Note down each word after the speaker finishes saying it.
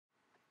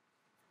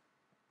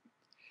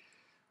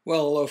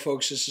Well, hello,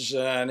 folks. This is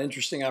an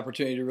interesting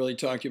opportunity to really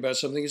talk to you about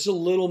something. It's a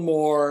little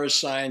more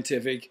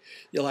scientific.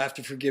 You'll have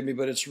to forgive me,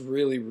 but it's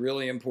really,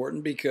 really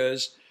important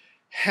because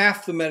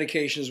half the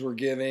medications we're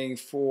giving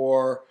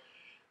for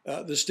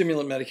the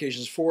stimulant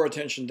medications for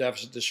attention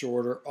deficit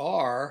disorder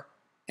are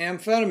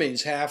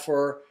amphetamines. Half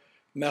are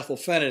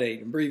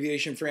methylphenidate,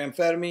 abbreviation for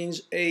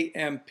amphetamines,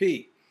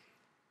 AMP.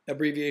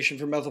 Abbreviation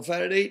for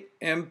methylphenidate,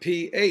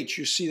 MPH.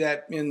 You see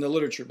that in the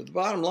literature. But the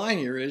bottom line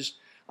here is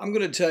I'm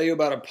going to tell you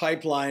about a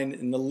pipeline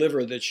in the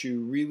liver that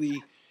you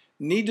really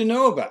need to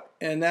know about,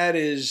 and that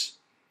is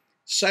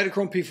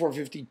cytochrome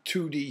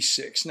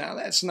P450-2D6. Now,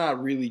 that's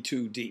not really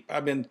too deep.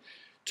 I've been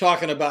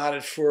talking about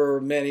it for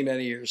many,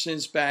 many years,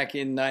 since back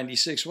in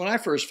 '96 when I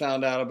first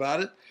found out about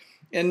it.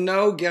 And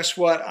no, guess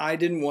what? I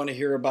didn't want to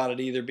hear about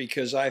it either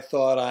because I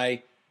thought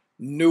I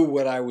knew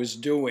what I was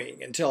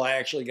doing until I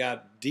actually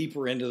got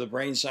deeper into the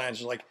brain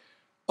science. Like,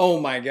 oh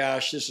my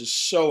gosh, this is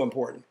so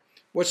important.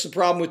 What's the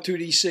problem with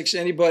 2D6?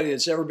 Anybody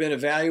that's ever been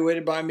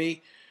evaluated by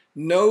me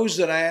knows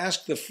that I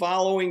ask the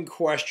following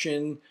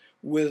question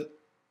with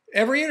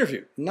every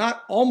interview.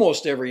 Not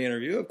almost every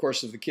interview. Of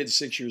course, if the kid's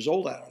 6 years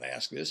old, I don't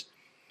ask this.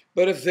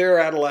 But if they're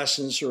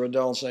adolescents or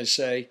adults, I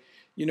say,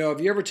 you know,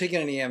 have you ever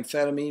taken any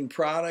amphetamine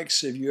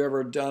products? Have you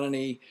ever done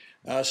any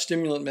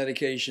stimulant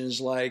medications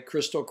like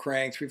Crystal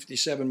Crank,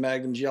 357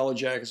 Magnums, Yellow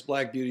Jackets,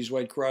 Black Beauties,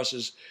 White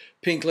Crosses,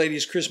 Pink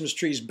Ladies, Christmas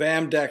Trees,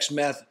 Bamdex,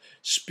 Meth,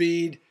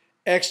 Speed,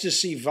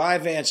 Ecstasy,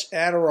 Vyvanse,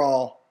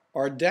 Adderall,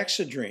 or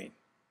Dexedrine?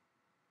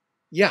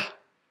 Yeah.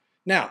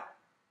 Now,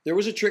 there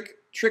was a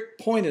trick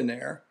point in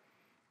there,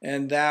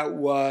 and that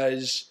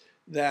was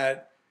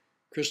that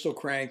Crystal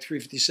Crank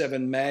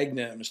 357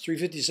 Magnums.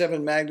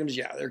 357 Magnums,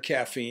 yeah, they're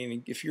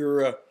caffeine. If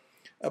you're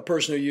a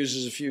person who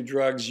uses a few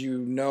drugs, you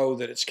know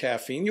that it's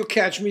caffeine. You'll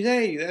catch me,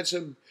 hey, that's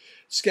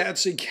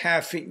a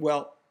caffeine.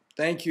 Well,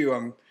 thank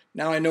you.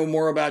 Now I know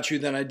more about you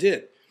than I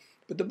did.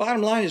 But the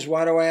bottom line is,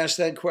 why do I ask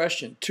that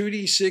question?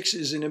 2D6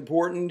 is an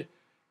important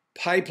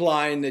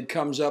pipeline that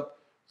comes up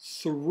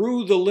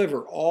through the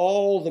liver.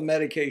 All the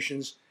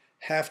medications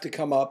have to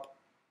come up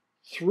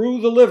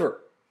through the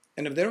liver.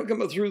 And if they don't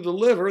come up through the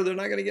liver, they're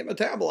not going to get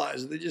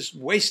metabolized. They just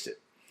waste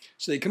it.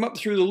 So they come up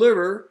through the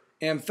liver.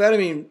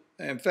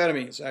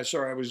 Amphetamines.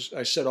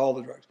 I said all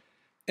the drugs.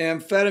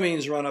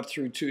 Amphetamines run up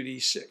through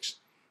 2D6.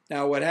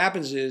 Now what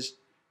happens is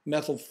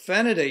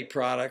methylphenidate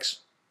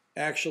products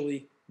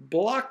actually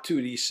block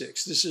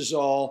 2D6. This is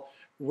all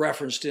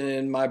referenced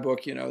in my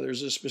book. You know,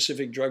 there's a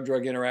specific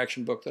drug-drug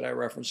interaction book that I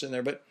reference in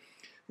there. But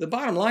the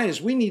bottom line is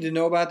we need to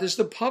know about this.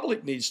 The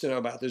public needs to know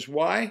about this.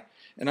 Why?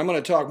 And I'm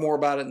going to talk more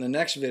about it in the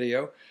next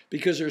video,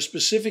 because there are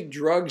specific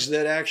drugs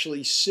that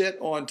actually sit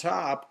on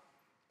top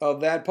of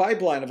that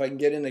pipeline. If I can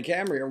get in the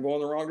camera here, I'm going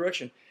the wrong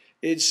direction.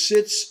 It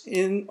sits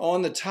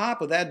on the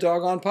top of that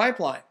doggone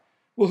pipeline.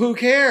 Well, who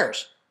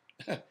cares?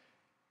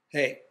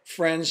 Hey,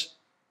 friends,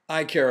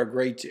 I care a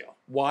great deal.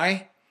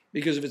 Why?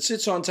 Because if it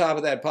sits on top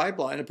of that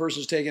pipeline, a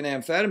person's taking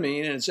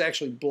amphetamine and it's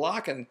actually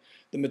blocking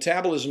the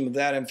metabolism of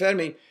that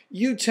amphetamine,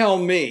 you tell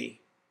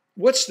me,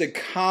 what's the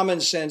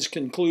common sense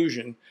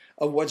conclusion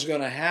of what's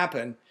going to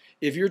happen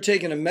if you're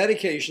taking a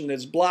medication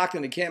that's blocked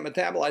and it can't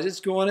metabolize?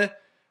 It's going to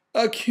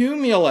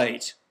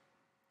accumulate.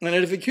 And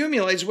if it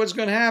accumulates, what's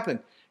going to happen?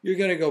 You're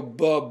going to go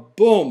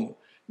ba-boom.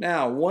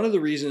 Now, one of the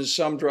reasons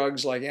some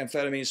drugs like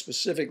amphetamine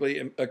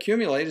specifically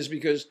accumulate is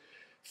because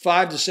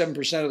 5 to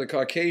 7% of the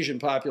Caucasian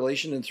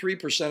population and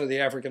 3% of the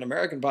African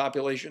American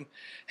population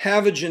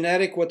have a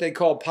genetic, what they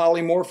call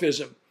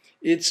polymorphism.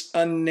 It's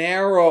a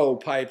narrow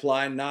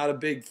pipeline, not a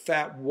big,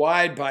 fat,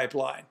 wide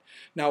pipeline.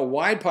 Now, a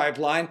wide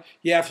pipeline,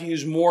 you have to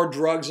use more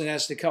drugs and it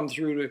has to come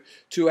through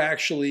to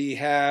actually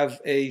have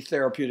a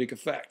therapeutic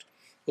effect.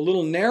 A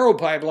little narrow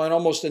pipeline,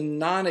 almost a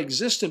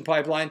non-existent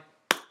pipeline,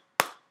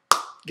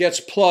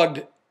 gets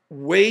plugged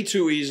way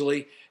too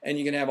easily, and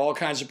you can have all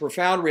kinds of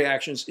profound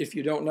reactions if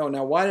you don't know.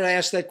 Now, why did I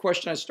ask that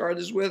question I started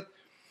this with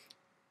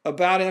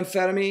about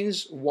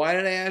amphetamines? Why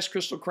did I ask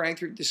Crystal Crank,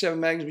 357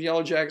 Magnums,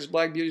 Yellow Jackets,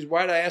 Black Beauties?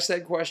 Why did I ask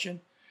that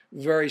question?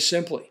 Very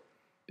simply,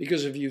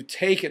 because if you've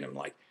taken them,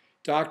 like,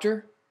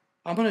 doctor,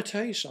 I'm going to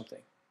tell you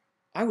something.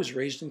 I was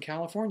raised in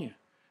California.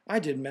 I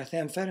did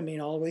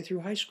methamphetamine all the way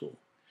through high school.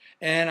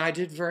 And I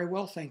did very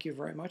well, thank you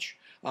very much.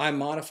 I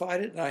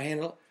modified it and I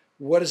handled it.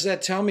 What does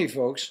that tell me,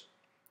 folks?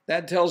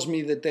 That tells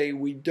me that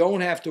we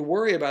don't have to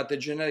worry about the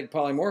genetic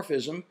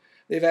polymorphism.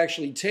 They've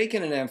actually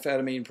taken an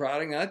amphetamine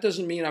product. Now, that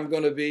doesn't mean I'm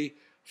going to be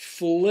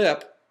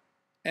flip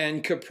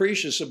and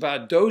capricious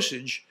about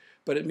dosage,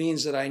 but it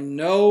means that I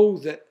know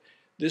that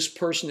this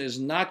person is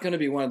not going to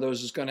be one of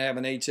those that's going to have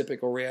an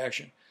atypical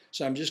reaction.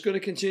 So I'm just going to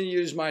continue to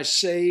use my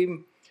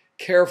same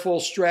careful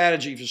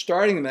strategy for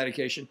starting the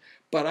medication,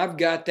 but I've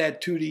got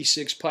that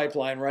 2D6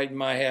 pipeline right in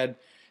my head,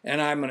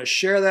 and I'm going to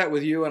share that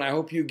with you, and I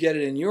hope you get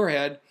it in your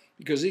head,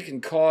 because it can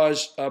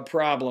cause a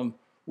problem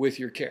with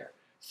your care.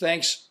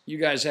 Thanks. You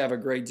guys have a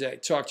great day.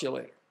 Talk to you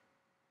later.